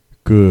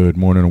Good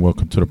morning and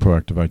welcome to the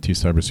Proactive IT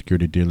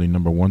Cybersecurity Daily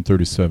number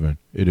 137.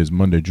 It is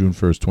Monday, June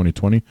 1st,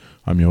 2020.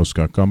 I'm your host,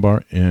 Scott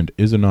Gumbar, and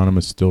is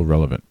Anonymous still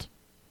relevant?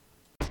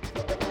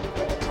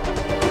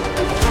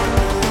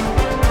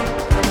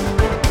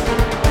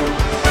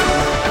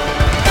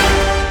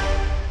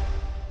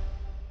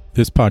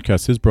 This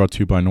podcast is brought to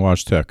you by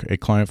Nuage Tech, a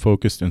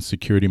client-focused and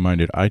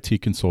security-minded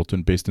IT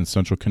consultant based in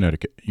Central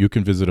Connecticut. You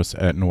can visit us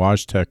at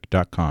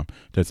nuagetech.com.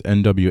 That's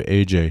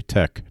NWAJ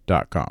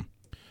tech.com.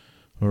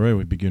 All right,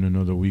 we begin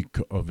another week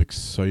of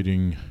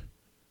exciting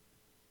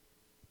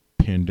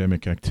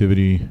pandemic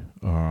activity.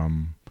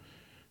 I'm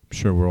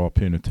sure we're all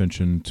paying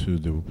attention to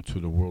the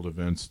world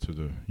events, to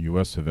the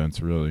U.S. events,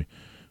 really.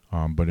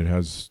 But it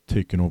has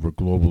taken over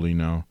globally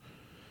now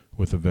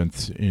with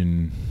events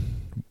in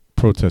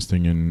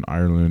protesting in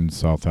Ireland,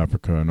 South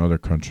Africa, and other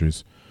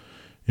countries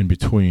in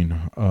between.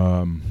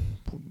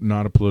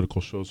 Not a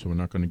political show, so we're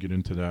not going to get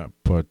into that,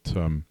 but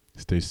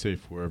stay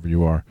safe wherever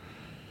you are.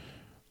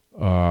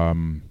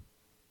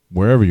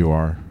 Wherever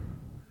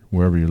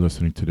you're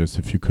listening to this,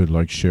 if you could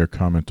like, share,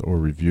 comment, or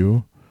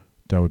review,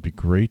 that would be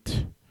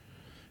great.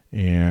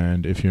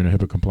 And if you're in a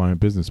HIPAA compliant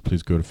business,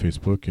 please go to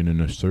Facebook and in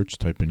a search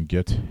type in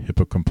Get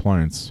HIPAA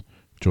Compliance.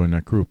 Join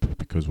that group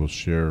because we'll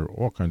share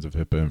all kinds of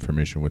HIPAA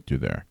information with you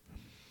there.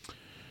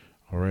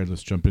 All right,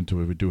 let's jump into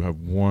it. We do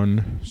have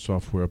one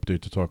software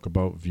update to talk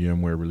about.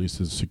 VMware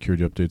releases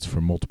security updates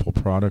for multiple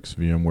products.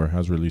 VMware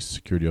has released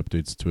security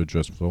updates to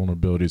address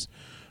vulnerabilities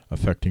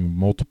affecting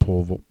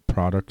multiple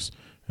products.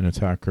 An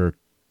attacker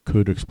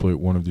could exploit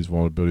one of these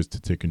vulnerabilities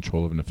to take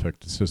control of an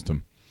affected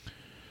system.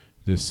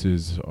 This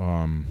is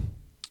on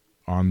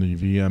the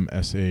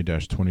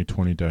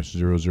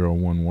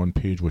VMSA-2020-0011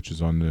 page, which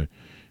is on the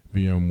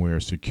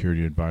VMware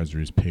Security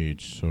Advisories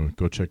page. So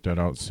go check that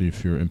out, see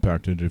if you're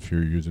impacted, if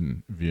you're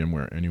using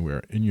VMware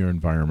anywhere in your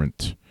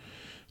environment.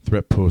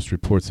 Threat Post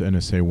reports the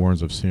NSA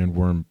warns of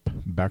sandworm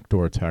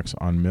backdoor attacks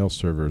on mail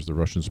servers. The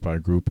Russian spy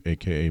group,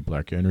 aka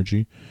Black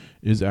Energy,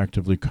 is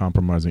actively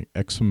compromising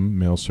Exum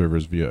mail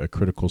servers via a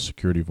critical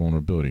security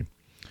vulnerability.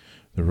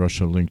 The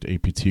Russia-linked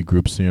APT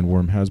group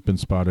Sandworm has been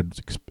spotted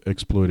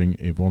exploiting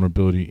a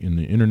vulnerability in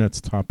the Internet's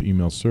top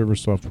email server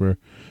software,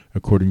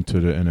 according to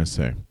the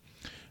NSA.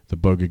 The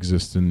bug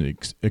exists in the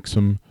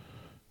Exum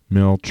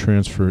Mail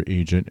Transfer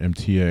Agent,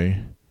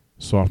 MTA,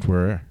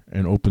 software,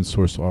 an open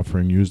source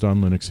offering used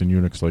on Linux and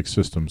Unix-like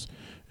systems.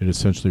 It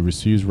essentially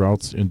receives,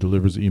 routes, and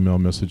delivers email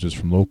messages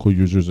from local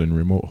users and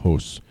remote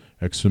hosts.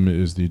 Exum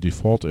is the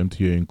default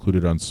MTA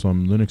included on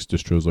some Linux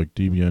distros like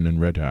Debian and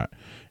Red Hat,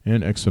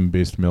 and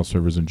Exum-based mail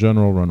servers in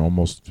general run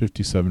almost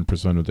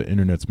 57% of the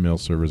Internet's mail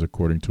servers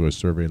according to a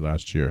survey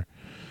last year.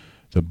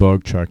 The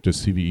bug, tracked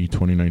as CVE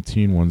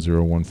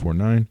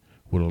 2019-10149,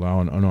 would allow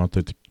an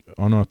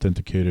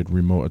unauthenticated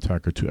remote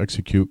attacker to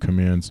execute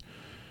commands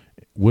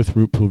with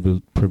root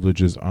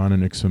privileges on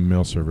an Exum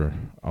mail server,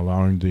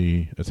 allowing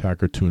the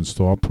attacker to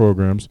install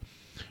programs,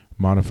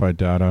 modify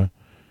data,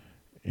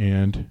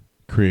 and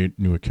create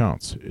new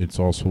accounts. It's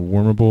also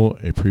wormable.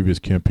 A previous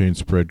campaign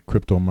spread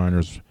crypto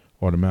miners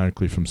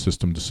automatically from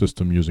system to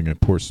system using a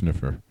port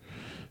sniffer.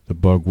 The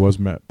bug was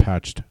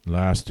patched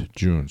last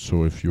June,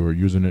 so if you're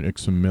using an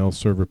Exum mail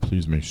server,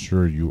 please make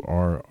sure you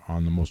are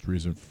on the most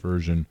recent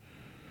version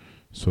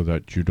so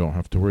that you don't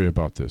have to worry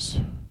about this.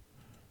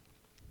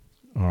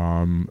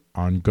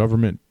 On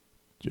government,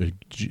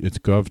 it's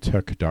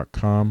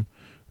govtech.com.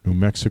 New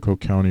Mexico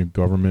County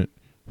government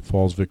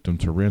falls victim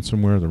to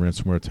ransomware. The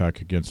ransomware attack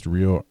against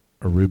Rio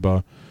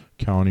Arriba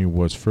County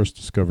was first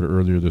discovered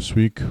earlier this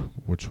week,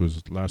 which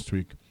was last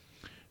week.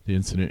 The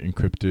incident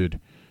encrypted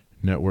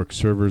network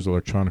servers,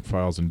 electronic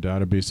files, and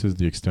databases.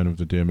 The extent of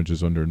the damage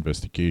is under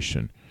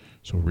investigation.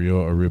 So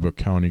Rio Arriba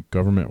County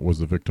government was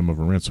the victim of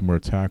a ransomware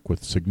attack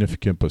with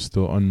significant but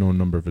still unknown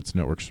number of its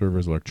network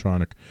servers,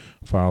 electronic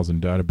files,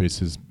 and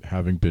databases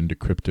having been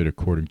decrypted,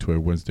 according to a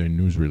Wednesday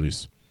news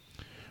release.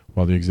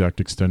 While the exact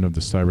extent of the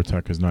cyber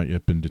attack has not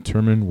yet been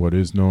determined, what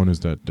is known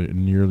is that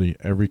nearly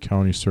every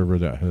county server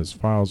that has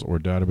files or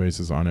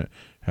databases on it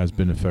has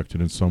been affected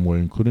in some way,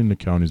 including the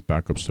county's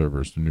backup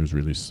servers, the news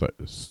release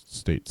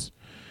states.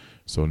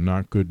 So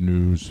not good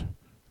news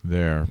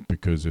there,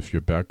 because if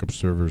your backup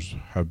servers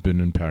have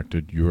been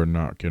impacted, you are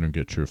not going to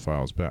get your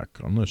files back,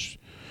 unless,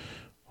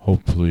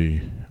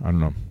 hopefully, I don't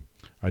know.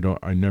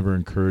 I never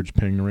encourage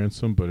paying the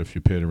ransom, but if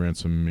you pay the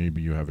ransom,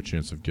 maybe you have a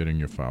chance of getting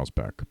your files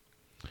back.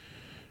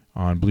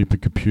 On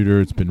Bleeping Computer,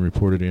 it's been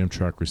reported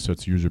Amtrak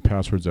resets user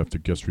passwords after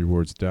guest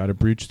rewards data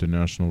breach. The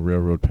National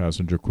Railroad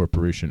Passenger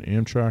Corporation,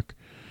 Amtrak,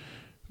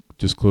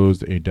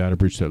 disclosed a data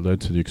breach that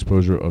led to the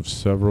exposure of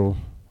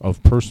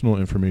personal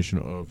information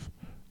of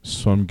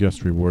some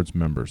guest rewards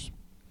members.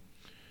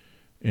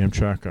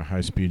 Amtrak, a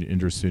high-speed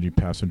intercity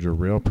passenger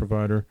rail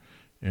provider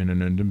and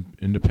an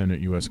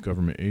independent U.S.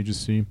 government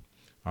agency,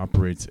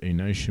 operates a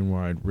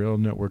nationwide rail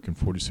network in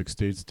 46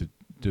 states, the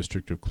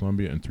District of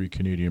Columbia, and 3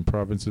 Canadian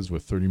provinces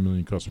with 30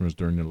 million customers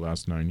during the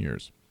last 9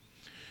 years.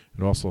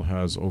 It also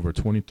has over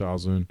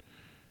 20,000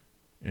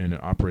 and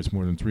it operates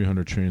more than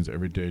 300 trains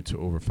every day to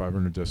over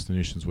 500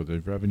 destinations with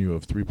a revenue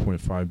of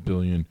 $3.5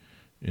 billion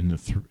in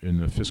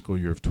the fiscal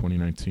year of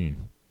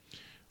 2019.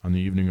 On the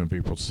evening of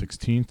April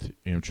 16th,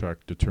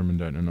 Amtrak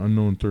determined that an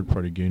unknown third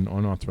party gained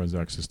unauthorized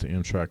access to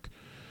Amtrak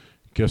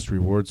guest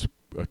rewards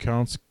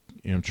accounts.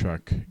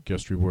 Amtrak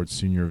Guest Rewards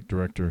Senior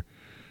Director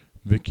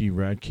Vicky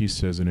Radke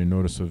says in a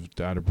notice of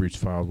data breach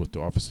filed with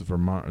the Office of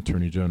Vermont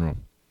Attorney General,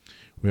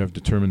 "We have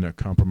determined that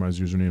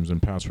compromised usernames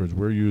and passwords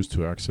were used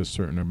to access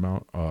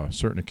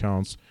certain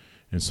accounts,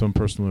 and some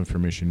personal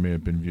information may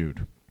have been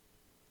viewed.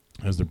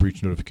 As the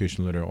breach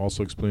notification letter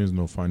also explains,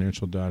 no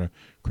financial data,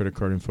 credit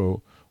card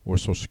info, or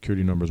social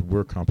security numbers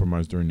were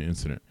compromised during the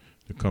incident.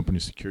 The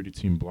company's security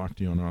team blocked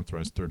the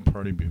unauthorized third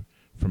party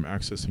from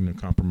accessing the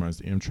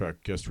compromised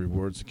Amtrak Guest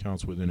Rewards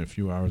accounts within a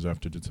few hours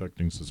after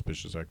detecting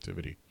suspicious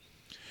activity.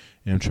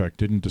 Amtrak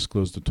didn't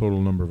disclose the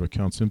total number of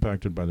accounts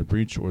impacted by the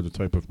breach or the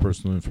type of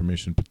personal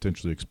information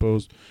potentially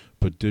exposed,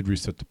 but did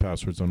reset the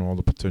passwords on all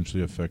the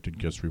potentially affected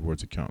Guest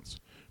Rewards accounts.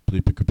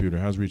 Bleeper Computer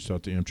has reached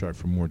out to Amtrak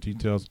for more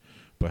details,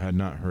 but had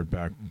not heard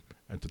back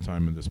at the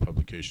time of this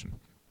publication."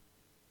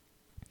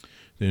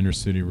 The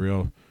Intercity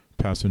Rail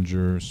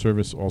Passenger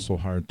Service also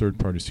hired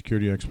third-party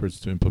security experts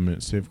to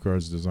implement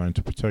safeguards designed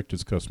to protect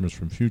its customers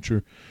from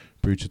future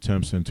breach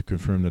attempts and to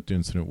confirm that the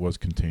incident was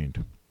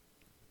contained.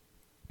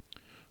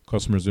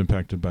 Customers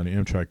impacted by the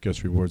Amtrak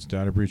Guest Rewards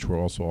data breach were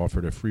also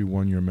offered a free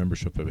 1-year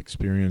membership of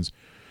Experience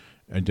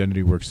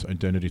IdentityWorks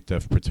Identity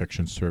Theft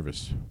Protection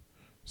Service.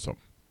 So,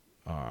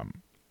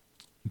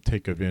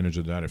 take advantage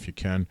of that if you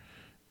can,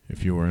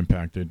 if you were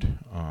impacted,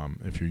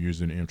 if you're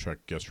using Amtrak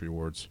Guest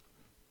Rewards.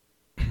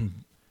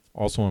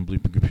 Also on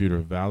Bleeper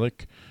Computer,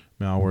 Valak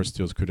malware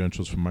steals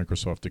credentials from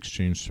Microsoft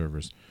Exchange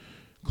servers.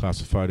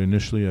 Classified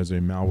initially as a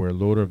malware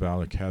loader,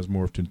 Valak has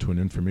morphed into an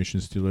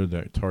information stealer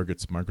that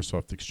targets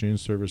Microsoft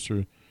Exchange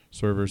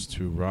servers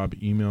to rob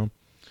email,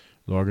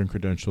 login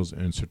credentials,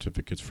 and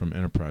certificates from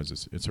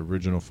enterprises. Its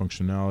original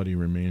functionality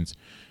remains,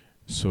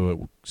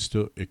 so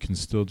it can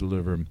still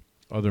deliver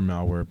other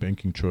malware,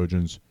 banking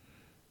trojans,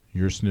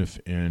 Ursnif,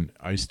 and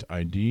Iced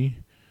ID,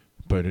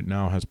 but it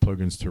now has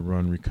plugins to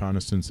run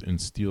reconnaissance and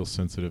steal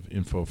sensitive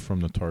info from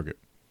the target.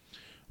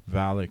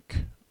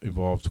 Valak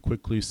evolved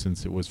quickly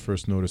since it was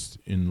first noticed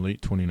in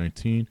late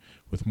 2019,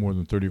 with more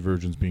than 30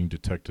 versions being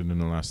detected in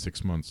the last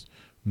 6 months.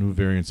 New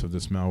variants of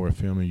this malware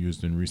family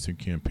used in recent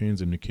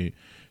campaigns indicate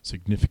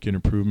significant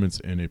improvements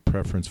and a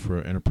preference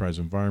for enterprise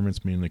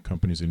environments, mainly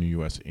companies in the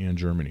US and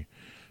Germany.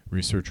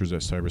 Researchers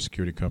at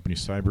cybersecurity company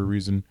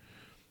Cybereason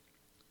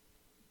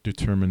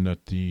determined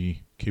that the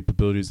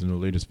capabilities in the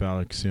latest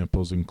Valak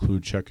samples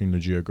include checking the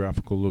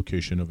geographical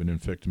location of an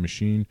infected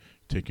machine,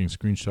 taking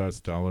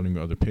screenshots, downloading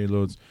other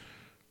payloads,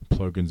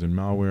 plugins and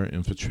malware,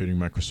 infiltrating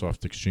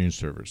Microsoft Exchange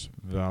servers.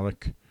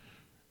 Valak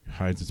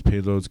hides its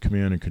payloads,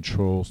 command and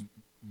control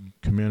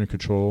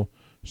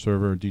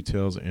server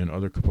details, and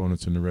other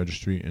components in the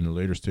registry in the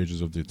later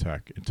stages of the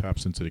attack. It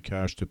taps into the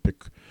cache to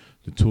pick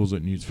the tools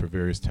it needs for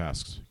various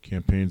tasks.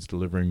 Campaigns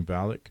delivering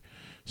Valak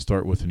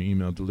start with an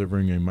email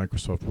delivering a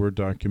Microsoft Word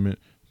document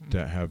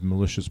that have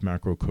malicious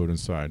macro code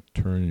inside.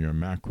 Turn your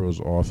macros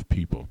off,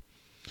 people.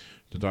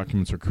 The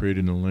documents are created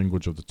in the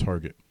language of the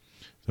target.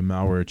 The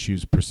malware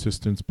achieves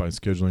persistence by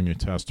scheduling a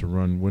task to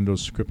run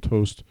Windows script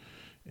host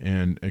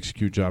and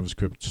execute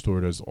JavaScript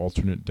stored as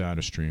alternate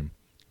data stream.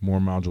 More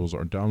modules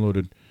are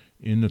downloaded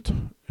in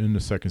the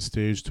second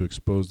stage to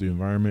expose the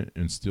environment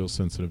and steal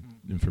sensitive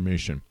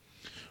information.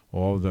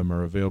 All of them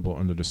are available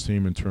under the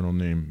same internal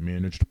name,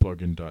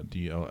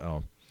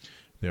 managedplugin.dll.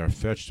 They are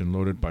fetched and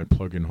loaded by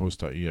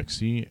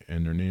pluginhost.exe,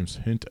 and their names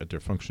hint at their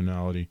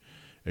functionality: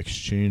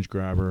 Exchange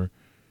Grabber,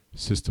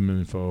 System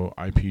Info,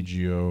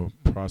 IPGO,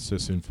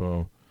 Process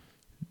Info,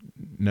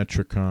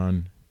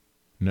 Netrecon,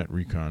 and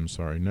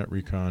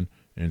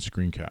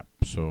ScreenCap.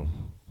 So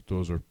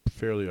those are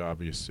fairly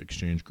obvious.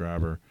 Exchange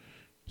Grabber,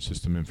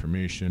 System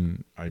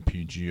Information,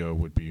 IPGO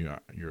would be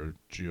your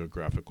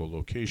geographical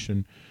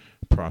location,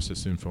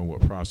 Process Info, what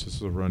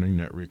processes are running,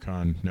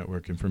 Netrecon,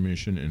 network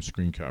information, and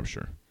Screen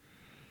Capture.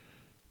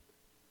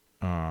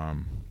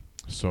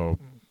 So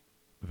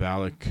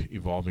Valak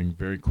evolving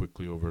very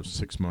quickly over a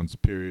 6 months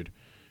period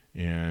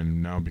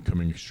and now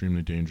becoming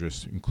extremely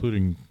dangerous,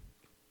 including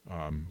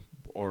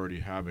already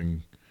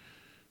having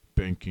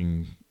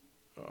banking,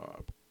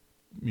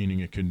 meaning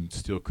it can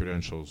steal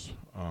credentials.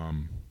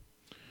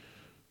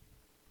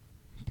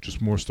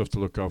 Just more stuff to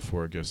look out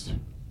for, I guess.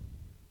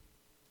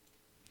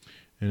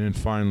 And then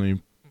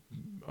finally,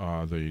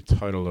 the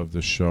title of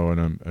this show,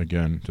 and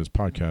again, this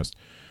podcast,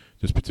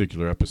 this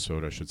particular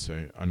episode, I should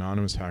say,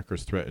 anonymous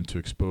hackers threaten to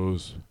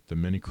expose the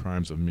many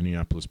crimes of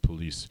Minneapolis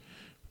police.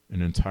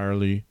 An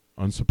entirely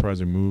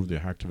unsurprising move, the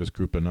hacktivist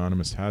group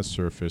Anonymous has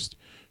surfaced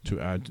to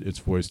add its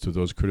voice to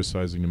those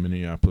criticizing the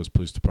Minneapolis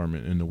Police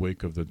Department in the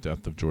wake of the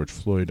death of George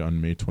Floyd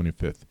on May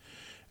 25th.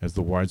 As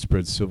the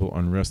widespread civil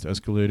unrest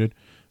escalated,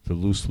 the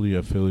loosely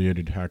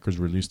affiliated hackers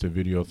released a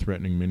video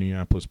threatening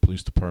Minneapolis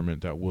Police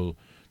Department that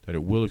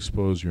it will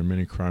expose your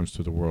many crimes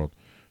to the world.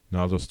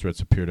 Now those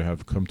threats appear to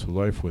have come to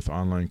life, with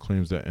online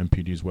claims that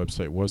MPD's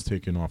website was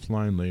taken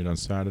offline late on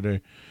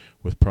Saturday,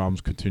 with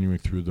problems continuing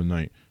through the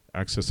night.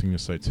 Accessing the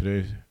site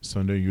today,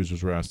 Sunday,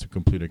 users were asked to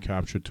complete a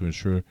CAPTCHA to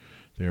ensure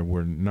there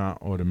were not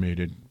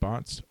automated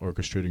bots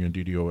orchestrating a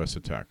DDoS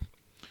attack.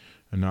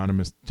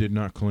 Anonymous did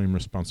not claim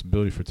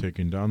responsibility for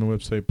taking down the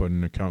website, but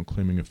an account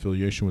claiming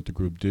affiliation with the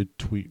group did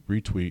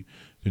retweet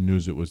the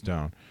news it was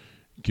down.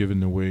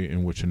 Given the way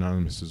in which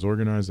Anonymous is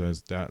organized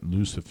as that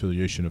loose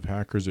affiliation of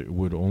hackers, it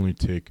would only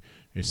take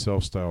a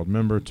self-styled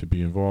member to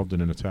be involved in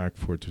an attack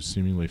for it to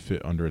seemingly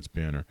fit under its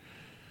banner.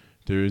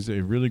 There is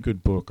a really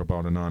good book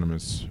about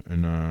Anonymous,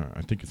 and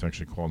I think it's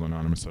actually called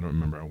Anonymous. I don't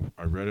remember.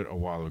 I read it a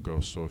while ago,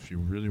 so if you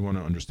really want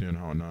to understand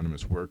how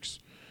Anonymous works,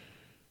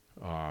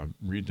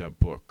 read that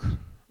book.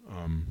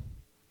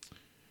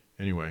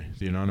 Anyway,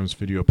 the Anonymous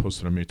video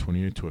posted on May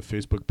 28 to a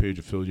Facebook page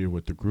affiliated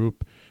with the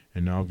group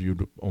and now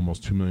viewed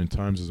almost 2 million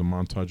times as a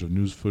montage of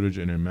news footage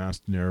and a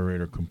masked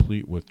narrator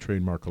complete with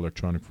trademark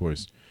electronic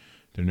voice.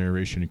 The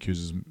narration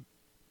accuses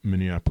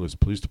Minneapolis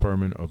Police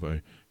Department of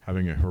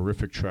having a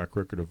horrific track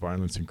record of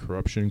violence and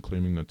corruption,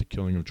 claiming that the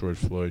killing of George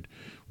Floyd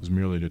was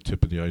merely the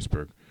tip of the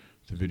iceberg.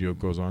 The video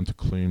goes on to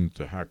claim that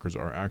the hackers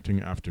are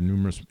acting after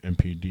numerous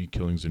MPD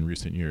killings in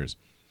recent years.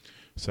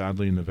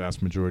 Sadly, in the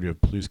vast majority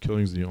of police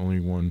killings, the only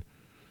one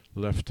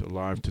left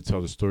alive to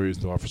tell the story is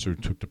the officer who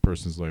took the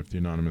person's life, the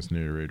anonymous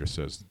narrator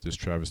says. This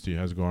travesty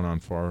has gone on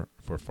for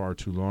far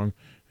too long,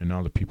 and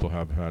now the people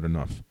have had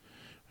enough.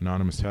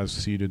 Anonymous has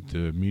ceded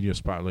the media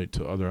spotlight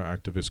to other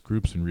activist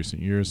groups in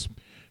recent years.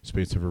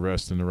 Spates of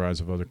arrest and the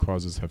rise of other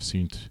causes have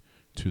seen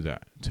to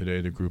that. Today,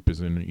 the group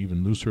is in an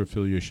even looser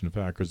affiliation of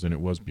hackers than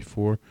it was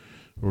before,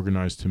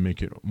 organized to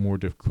make it more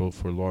difficult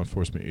for law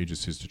enforcement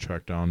agencies to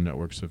track down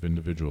networks of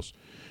individuals.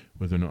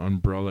 With an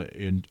umbrella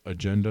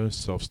agenda,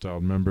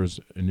 self-styled members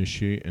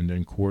initiate and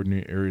then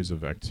coordinate areas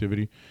of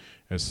activity.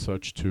 As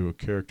such, to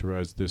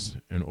characterize this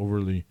an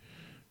overly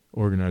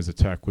organized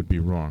attack would be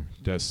wrong.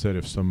 That said,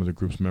 if some of the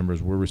group's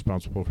members were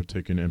responsible for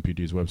taking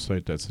MPD's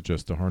website, that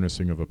suggests the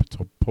harnessing of a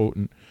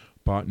potent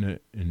botnet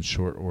in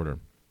short order.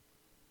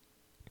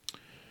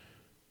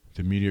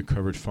 The media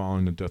coverage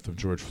following the death of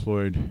George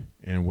Floyd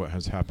and what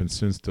has happened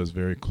since does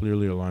very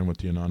clearly align with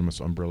the anonymous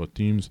umbrella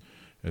themes,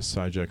 as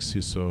CIJAC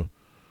CISO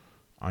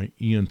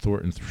Ian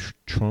Thornton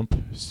Trump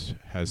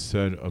has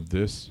said of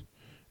this.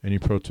 Any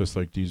protests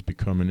like these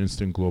become an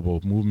instant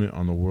global movement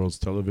on the world's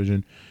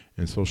television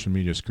and social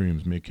media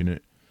screens, making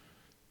it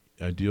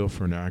ideal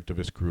for an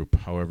activist group,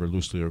 however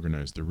loosely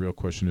organized. The real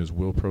question is,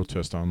 will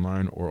protest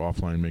online or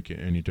offline make it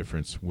any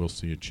difference? Will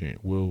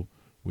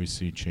we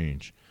see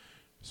change?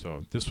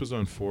 So this was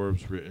on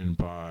Forbes, written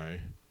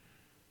by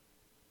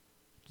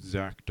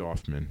Zach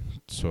Doffman.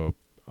 So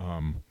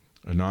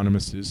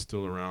Anonymous is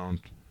still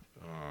around.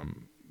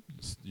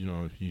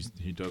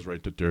 He does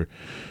write that their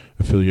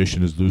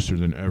affiliation is looser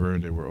than ever.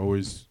 They were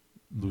always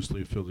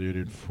loosely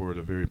affiliated for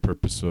the very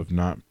purpose of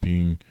not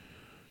being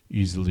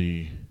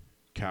easily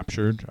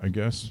captured, I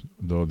guess,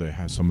 though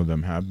some of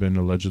them have been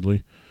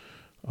allegedly.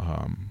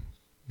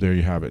 There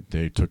you have it.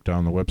 They took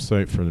down the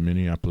website for the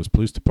Minneapolis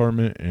Police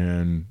Department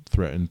and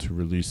threatened to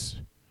release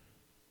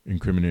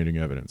incriminating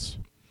evidence.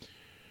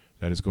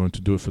 That is going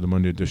to do it for the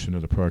Monday edition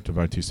of the Proactive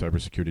IT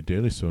Cybersecurity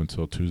Daily. So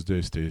until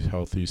Tuesday, stay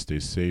healthy, stay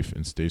safe,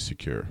 and stay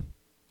secure.